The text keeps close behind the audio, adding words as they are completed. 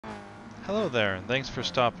Hello there, and thanks for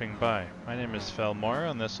stopping by. My name is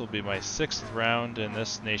Felmora, and this will be my 6th round in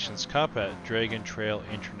this Nations Cup at Dragon Trail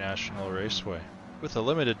International Raceway. With the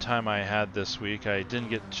limited time I had this week, I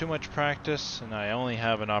didn't get too much practice, and I only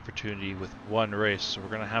have an opportunity with one race, so we're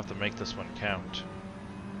going to have to make this one count.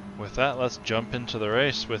 With that, let's jump into the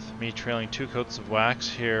race. With me trailing 2 coats of wax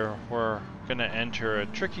here, we're going to enter a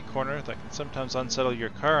tricky corner that can sometimes unsettle your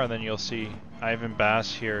car, and then you'll see Ivan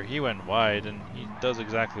Bass here. He went wide, and he does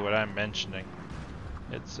exactly what I'm mentioning.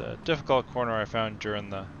 It's a difficult corner I found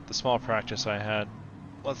during the small practice I had.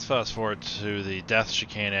 Let's fast forward to the Death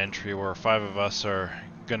Chicane entry, where 5 of us are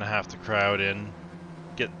going to have to crowd in,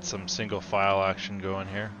 get some single file action going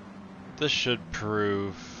here. This should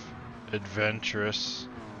prove adventurous,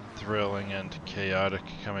 thrilling and chaotic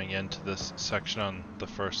coming into this section on the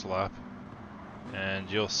first lap,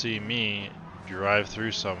 and you'll see me drive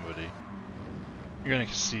through somebody. You're going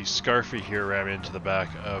to see Scarfy here ram into the back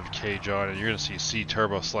of K. John, and you're going to see C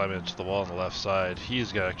Turbo slam into the wall on the left side.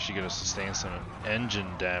 He's actually going to sustain some engine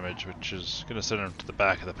damage, which is going to send him to the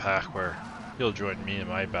back of the pack, where he'll join me in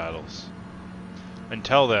my battles.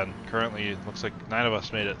 Until then, currently it looks like 9 of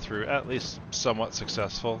us made it through, at least somewhat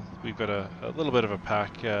successful. We've got a little bit of a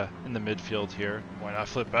pack in the midfield here. Why not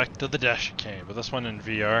flip back to the Death Chicane? But this one in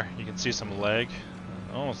VR, you can see some lag.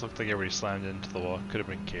 It almost looked like everybody slammed into the wall. Could have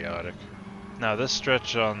been chaotic. Now this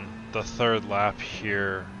stretch on the 3rd lap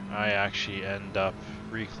here, I actually end up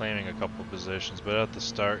reclaiming a couple positions. But at the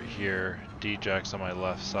start here, D-Jack's on my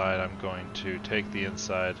left side. I'm going to take the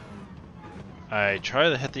inside. I try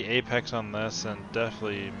to hit the apex on this and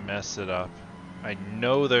definitely mess it up. I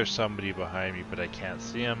know there's somebody behind me, but I can't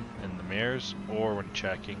see him in the mirrors or when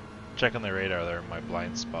checking. Check on the radar there in my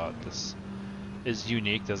blind spot. This is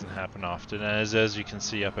unique, doesn't happen often. And as you can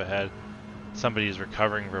see up ahead, somebody is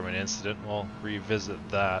recovering from an incident. We'll revisit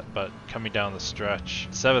that, but coming down the stretch,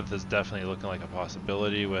 7th is definitely looking like a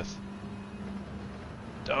possibility with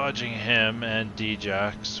dodging him and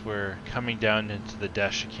D-Jax. We're coming down into the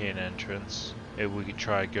Death Chicane entrance. If we could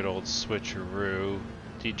try a good old switcheroo.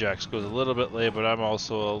 D-Jax goes a little bit late, but I'm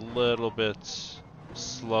also a little bit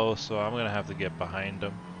slow, so I'm going to have to get behind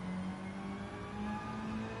him.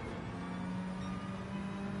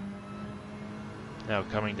 Now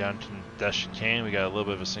coming down to Death Chicane, we got a little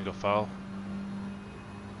bit of a single foul.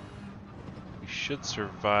 We should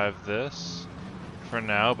survive this for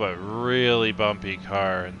now, but really bumpy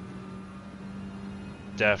car and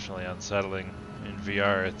definitely unsettling. In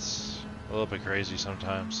VR it's a little bit crazy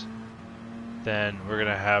sometimes. Then we're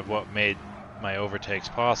gonna have what made my overtakes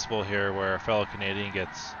possible here, where a fellow Canadian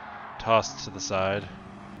gets tossed to the side.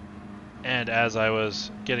 And as I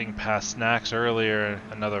was getting past Snacks earlier,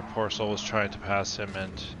 another poor soul was trying to pass him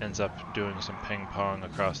and ends up doing some ping pong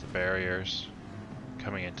across the barriers,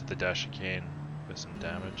 coming into the Death Chicane with some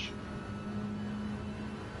damage.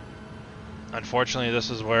 Unfortunately,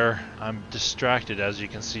 this is where I'm distracted. As you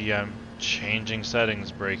can see, I'm changing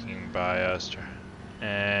settings, braking bias,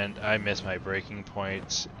 and I miss my braking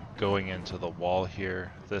points going into the wall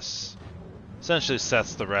here. This essentially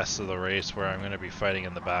sets the rest of the race, where I'm going to be fighting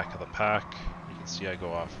in the back of the pack. You can see I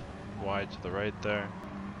go off wide to the right there.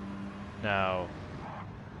 Now,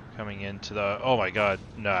 coming into the... oh my god,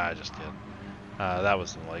 nah, just kidding. That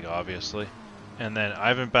was the leg, obviously. And then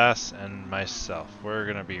Ivan Bass and myself. We're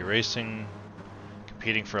going to be racing,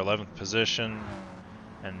 competing for 11th position,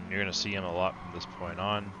 and you're going to see him a lot from this point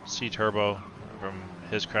on. C Turbo, from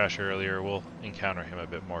his crash earlier, we'll encounter him a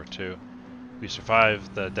bit more too. We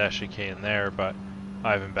survived the Death Chicane there, but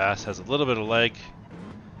Ivan Bass has a little bit of leg.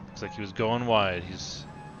 Looks like he was going wide. He's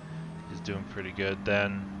doing pretty good.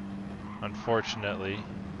 Then, unfortunately,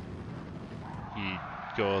 he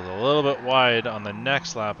goes a little bit wide on the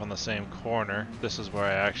next lap on the same corner. This is where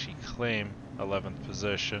I actually claim 11th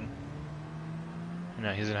position. And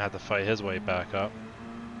now he's going to have to fight his way back up.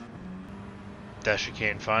 Death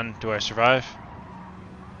Chicane fun. Do I survive?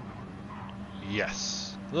 Yes.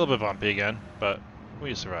 A little bit bumpy again, but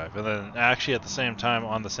we survive. And then actually at the same time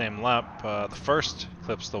on the same lap, the first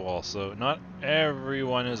clips the wall, so not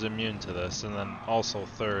everyone is immune to this. And then also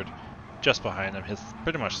 3rd, just behind him, hits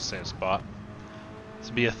pretty much the same spot. This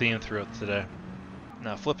will be a theme throughout today.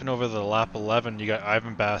 Now flipping over to the lap 11, you got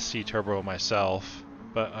Ivan Bass, C Turbo, myself,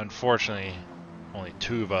 but unfortunately only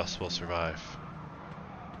 2 of us will survive.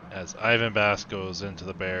 As Ivan Bass goes into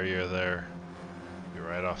the barrier there, be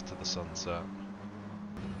right off to the sunset.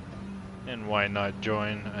 And why not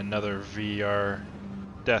join another VR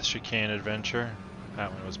Death Chicane adventure?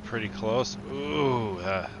 That one was pretty close. Ooh,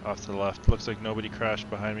 off to the left. Looks like nobody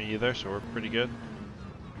crashed behind me either, so we're pretty good.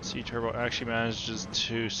 C Turbo actually manages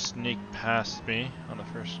to sneak past me on the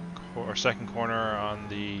first or second corner on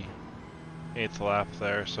the 8th lap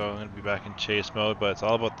there, so I'm going to be back in chase mode, but it's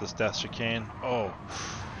all about this Death Chicane. Oh,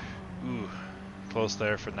 ooh, close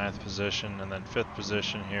there for 9th position, and then 5th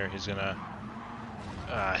position here. He's gonna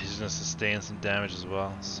sustain some damage as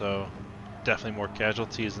well. So definitely more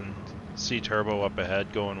casualties, and C Turbo up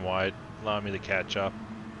ahead, going wide, allowing me to catch up.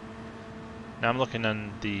 Now I'm looking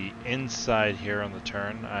on the inside here on the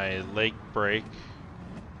turn. I lake brake.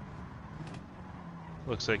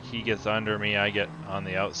 Looks like he gets under me, I get on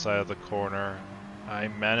the outside of the corner. I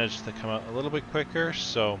managed to come out a little bit quicker,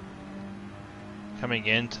 so coming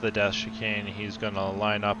into the Death Chicane, he's going to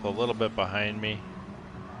line up a little bit behind me.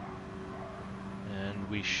 And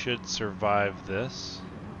we should survive this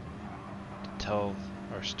to tell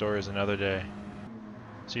our stories another day.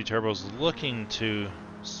 C-Turbo's looking to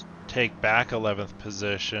take back 11th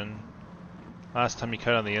position. Last time he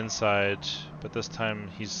cut on the inside, but this time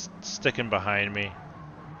he's sticking behind me.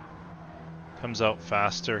 Comes out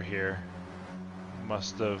faster here.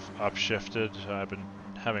 Must have upshifted. I've been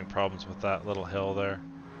having problems with that little hill there.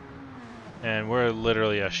 And we're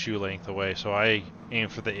literally a shoe length away, so I aim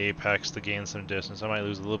for the apex to gain some distance. I might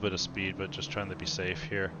lose a little bit of speed, but just trying to be safe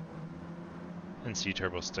here. And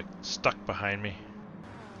C-Turbo stuck behind me.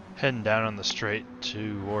 Heading down on the straight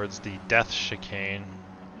towards the Death Chicane.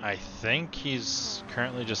 I think he's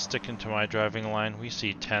currently just sticking to my driving line. We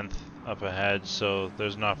see 10th up ahead, so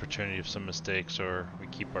there's an opportunity of some mistakes, or we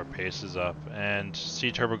keep our paces up. And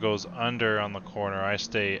C-Turbo goes under on the corner. I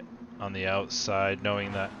stay on the outside,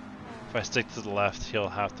 knowing that if I stick to the left, he'll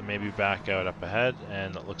have to maybe back out up ahead,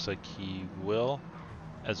 and it looks like he will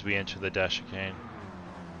as we enter the Death Chicane.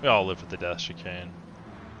 We all live with the Death Chicane.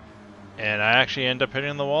 And I actually end up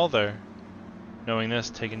hitting the wall there. Knowing this,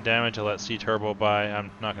 taking damage, I let C-Turbo by. I'm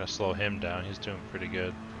not going to slow him down. He's doing pretty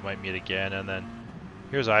good. Might meet again, and then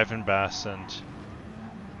here's Ivan Bass, and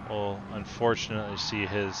we'll unfortunately see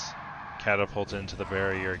his catapult into the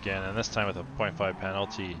barrier again, and this time with a 0.5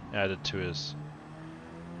 penalty added to his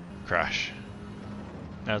crash.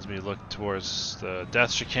 As we look towards the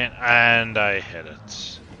Death Chicane, and I hit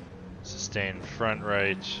it. Sustained front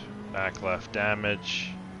right, back left damage.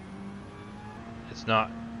 It's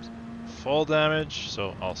not full damage,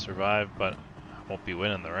 so I'll survive, but I won't be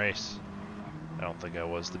winning the race. I don't think I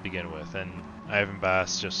was to begin with, and Ivan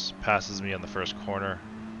Bass just passes me on the first corner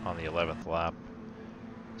on the 11th lap.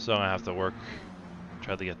 So I'm going to have to work,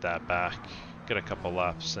 try to get that back, get a couple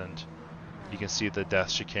laps, and you can see the Death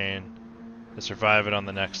Chicane to survive it on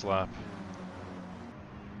the next lap.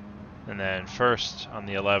 And then first on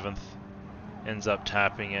the 11th, ends up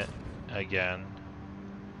tapping it again.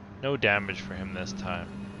 No damage for him this time.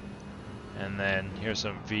 And then here's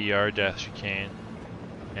some VR Death Chicane.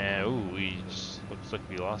 And ooh, looks like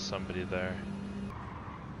we lost somebody there.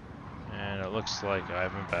 And it looks like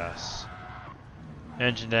Ivan Bass.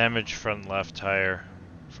 Engine damage, front left tire,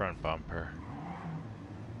 front bumper.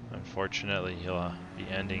 Unfortunately, he'll be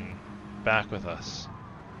ending back with us.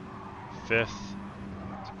 5th,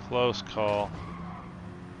 it's a close call.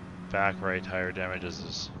 Back right tire damage as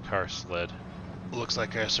his car slid. Looks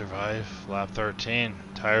like I survive. Lap 13.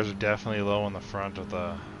 Tires are definitely low on the front of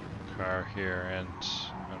the car here, and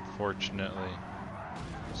unfortunately,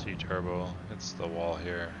 C-Turbo hits the wall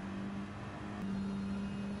here.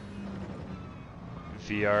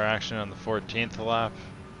 VR action on the 14th lap.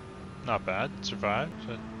 Not bad. Survived.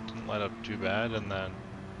 So it didn't let up too bad, and then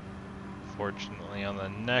fortunately on the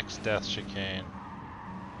next Death Chicane,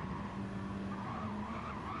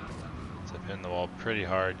 I've hit the wall pretty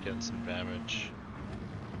hard, getting some damage.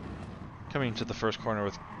 Coming to the first corner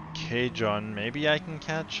with Cage on, maybe I can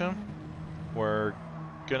catch him. We're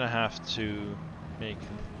gonna have to make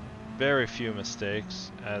very few mistakes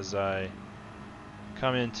as I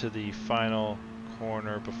come into the final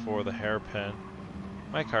corner before the hairpin.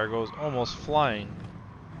 My car goes almost flying,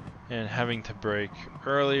 and having to brake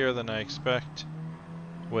earlier than I expect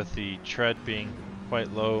with the tread being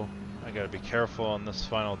quite low. I gotta be careful on this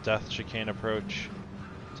final Death Chicane approach,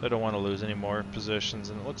 so I don't want to lose any more positions,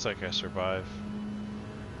 and it looks like I survive.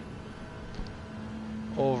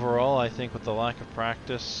 Overall, I think with the lack of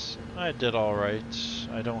practice, I did alright.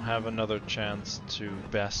 I don't have another chance to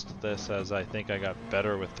best this, as I think I got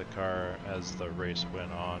better with the car as the race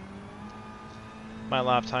went on. My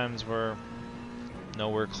lap times were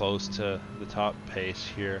nowhere close to the top pace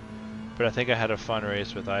here, but I think I had a fun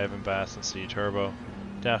race with Ivan Bass and C-Turbo.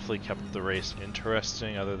 Definitely kept the race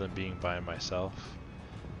interesting other than being by myself.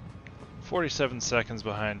 47 seconds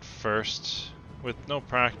behind first with no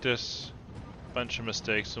practice, bunch of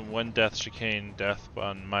mistakes, and one Death Chicane death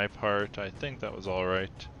on my part. I think that was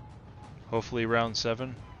alright. Hopefully round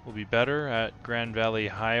 7 will be better at Grand Valley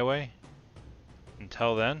Highway.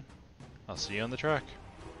 Until then, I'll see you on the track.